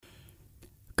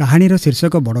କାହାଣୀର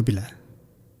ଶୀର୍ଷକ ବଡ଼ ପିଲା।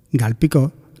 ଗାଳ୍ପିକ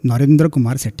ନରେନ୍ଦ୍ର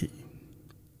କୁମାର ସେଠୀ।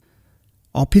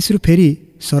 ଅଫିସରୁ ଫେରି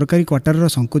ସରକାରୀ କ୍ୱାର୍ଟରର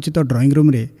ସଙ୍କୁଚିତ ଡ୍ରଇଂ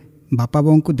ରୁମ୍ରେ ବାପା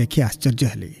ବୋଉଙ୍କୁ ଦେଖି ଆଶ୍ଚର୍ଯ୍ୟ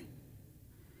ହେଲି।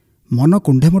 ମନ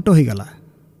କୁଣ୍ଢେମୋଟ ହୋଇଗଲା।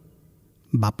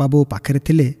 ବାପା ବୋଉ ପାଖରେ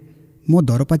ଥିଲେ ମୋ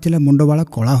ଦରପାଚିଲା ମୁଣ୍ଡବାଳ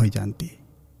କଳା ହୋଇଯାଆନ୍ତି।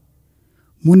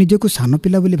 ମୁଁ ନିଜକୁ ସାନ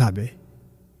ପିଲା ବୋଲି ଭାବେ।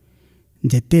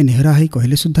 ଯେତେ ନେହରା ହୋଇ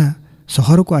କହିଲେ ସୁଦ୍ଧା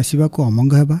ସହରକୁ ଆସିବାକୁ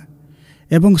ଅମଙ୍ଗ ହେବା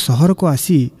ଏବଂ ସହରକୁ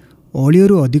ଆସି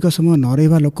ଅଳିଅରୁ ଅଧିକ ସମୟ ନ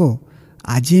ରହିବା ଲୋକ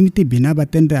ଆଜି ଏମିତି ବିନା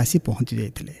ବାତେନରେ ଆସି ପହଞ୍ଚି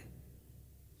ଯାଇଥିଲେ।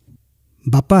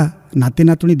 ବାପା ନାତି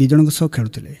ନାତୁଣୀ ଦିଜଣଙ୍କ ସହ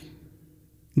ଖେଳୁଥିଲେ।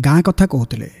 ଗାଁ କଥା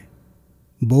କହୁଥିଲେ।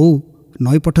 ବୋଉ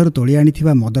ନଈପଠାରୁ ତୋଳି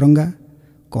ଆଣିଥିବା ମଦରଙ୍ଗା,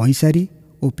 କଇଁସାରି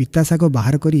ଓ ପିତା ଶାଗ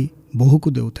ବାହାର କରି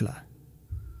ବୋହୂକୁ ଦେଉଥିଲା।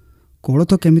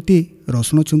 କୋଳଥ କେମିତି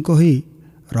ରସୁଣ ଛୁଙ୍କ ହୋଇ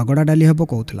ରଗଡ଼ା ଡାଲି ହେବ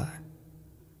କହୁଥିଲା।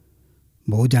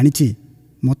 ବୋଉ ଜାଣିଛି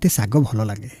ମୋତେ ଶାଗ ଭଲ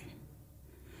ଲାଗେ,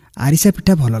 ଆରିସା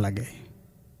ପିଠା ଭଲ ଲାଗେ,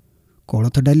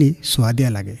 କୋଳଥ ଡାଲି ସୁଆଦିଆ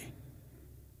ଲାଗେ।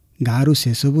 ଗାଁରୁ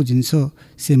ସେସବୁ ଜିନିଷ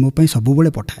ସେ ମୋ ପାଇଁ ସବୁବେଳେ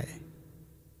ପଠାଏ।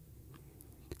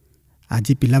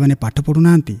 ଆଜି ପିଲାମାନେ ପାଠ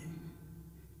ପଢ଼ୁନାହାନ୍ତି।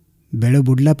 ବେଳ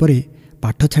ବୁଡ଼ିଲା ପରେ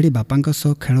ପାଠ ଛାଡ଼ି ବାପାଙ୍କ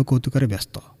ସହ ଖେଳ କୌତୁକରେ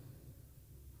ବ୍ୟସ୍ତ।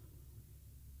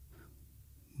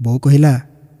 ବୋଉ କହିଲା,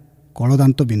 କଳ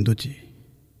ଦାନ୍ତ ବିନ୍ଧୁଛି।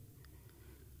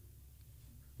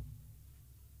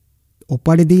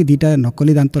 ଓପାଡ଼ି ଦେଇ ଦିଟା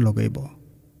ନକଲି ଦାନ୍ତ ଲଗାଇବ।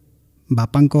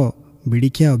 ବାପାଙ୍କ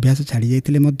ବିଡ଼ିଖିଆ ଅଭ୍ୟାସ ଛାଡ଼ି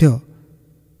ଯାଇଥିଲେ ମଧ୍ୟ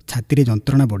ଛାତିରେ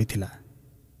ଯନ୍ତ୍ରଣା ବଢ଼ିଥିଲା।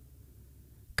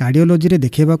 କାର୍ଡ଼ିଓଲୋଜିରେ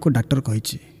ଦେଖାଇବାକୁ ଡାକ୍ତର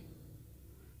କହିଛି।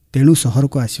 ତେଣୁ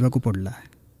ସହରକୁ ଆସିବାକୁ ପଡ଼ିଲା।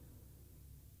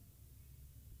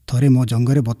 ଥରେ ମୋ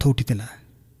ଜଙ୍ଘରେ ବଥ ଉଠିଥିଲା।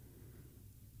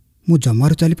 ମୁଁ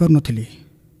ଜମାରୁ ଚାଲିପାରୁନଥିଲି।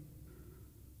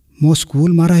 ମୋ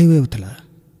ସ୍କୁଲ ମାରା ହୋଇଯାଉଥିଲା।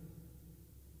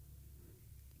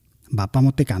 ବାପା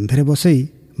ମୋତେ କାନ୍ଧରେ ବସାଇ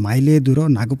ମାଇଲେ ଦୂର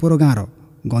ନାଗପୁର ଗାଁର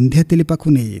ଗନ୍ଧିଆତିଲି ପାଖକୁ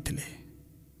ନେଇଯାଇଥିଲେ।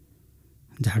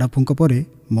 ଝାଡ଼ା ଫୁଙ୍କ ପରେ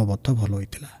ମୋ ବଥ ଭଲ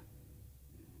ହୋଇଥିଲା।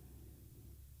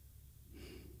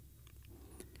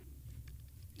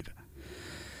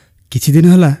 କିଛି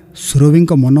ଦିନ ହେଲା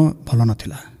ସୁରଭିଙ୍କ ମନ ଭଲ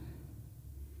ନଥିଲା।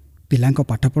 ପିଲାଙ୍କ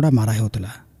ପାଠପଢ଼ା ମାରା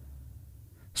ହେଉଥିଲା।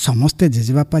 ସମସ୍ତେ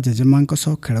ଜେଜେବାପା ଜେଜେମାଙ୍କ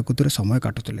ସହ ଖେଳକୁଦରେ ସମୟ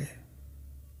କାଟୁଥିଲେ।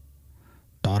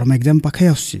 ଟର୍ମ ଏକ୍ଜାମ ପାଖେଇ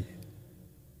ଆସୁଛି।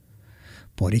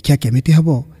 ପରୀକ୍ଷା କେମିତି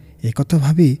ହେବ ଏକଥା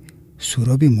ଭାବି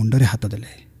ସୁରଭି ମୁଣ୍ଡରେ ହାତ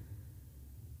ଦେଲେ।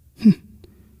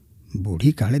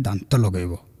 ବୁଢ଼ୀ କାଳେ ଦାନ୍ତ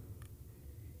ଲଗାଇବ।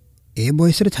 ଏ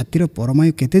ବୟସରେ ଛାତିର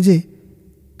ପରମାୟୁ କେତେ ଯେ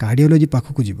କାର୍ଡ଼ିଓଲୋଜି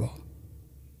ପାଖକୁ ଯିବ।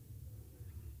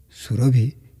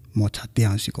 ସୁରଭି ମୋ ଛାତି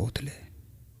ଆଉଁସି କହୁଥିଲେ।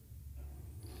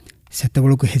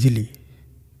 ସେତେବେଳକୁ ହେଜିଲି।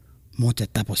 ମୋ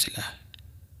ଚେତା ପଶିଲା।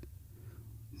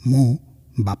 ମୁଁ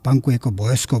ବାପାଙ୍କୁ ଏକ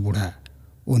ବୟସ୍କ ବୁଢ଼ା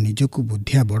ଓ ନିଜକୁ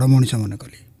ବୁଦ୍ଧିଆ ବଡ଼ ମଣିଷ ମନେ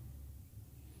କଲି।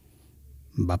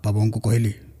 ବାପା ବୋଉଙ୍କୁ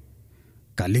କହିଲି,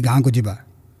 କାଲି ଗାଁକୁ ଯିବା।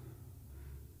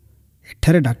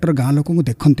 ଏଠାରେ ଡାକ୍ତର ଗାଁ ଲୋକଙ୍କୁ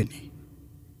ଦେଖନ୍ତିନି।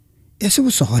 ଏସବୁ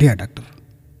ସହରିଆ ଡାକ୍ତର।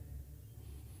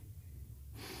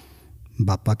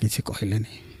 ବାପା କିଛି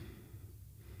କହିଲେନି।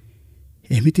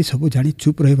 ଏମିତି ସବୁ ଜାଣି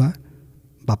ଚୁପ୍ ରହିବା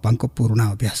ବାପାଙ୍କ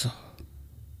ପୁରୁଣା ଅଭ୍ୟାସ।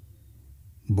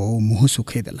 ବୋଉ ମୁହଁ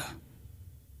ଶୁଖେଇ ଦେଲା।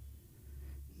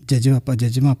 ଜେଜେବାପା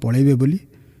ଜେଜେମା ପଳେଇବେ ବୋଲି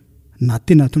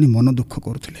ନାତି ନାତୁଣୀ ମନ ଦୁଃଖ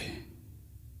କରୁଥିଲେ।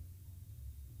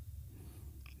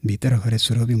 ଭିତର ଘରେ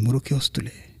ସୁରଭି ମୁରୁକି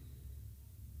ହସୁଥିଲେ।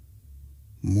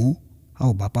 ମୁଁ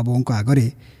ଆଉ ବାପା ବୋଉଙ୍କ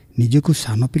ଆଗରେ ନିଜକୁ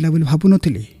ସାନ ପିଲା ବୋଲି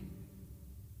ଭାବୁନଥିଲି।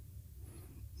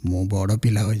 ମୁଁ ବଡ଼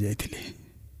ପିଲା ହୋଇଯାଇଥିଲି।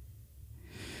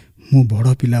 ମୁଁ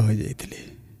ବଡ଼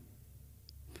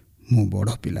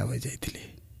ପିଲା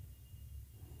ହୋଇଯାଇଥିଲି।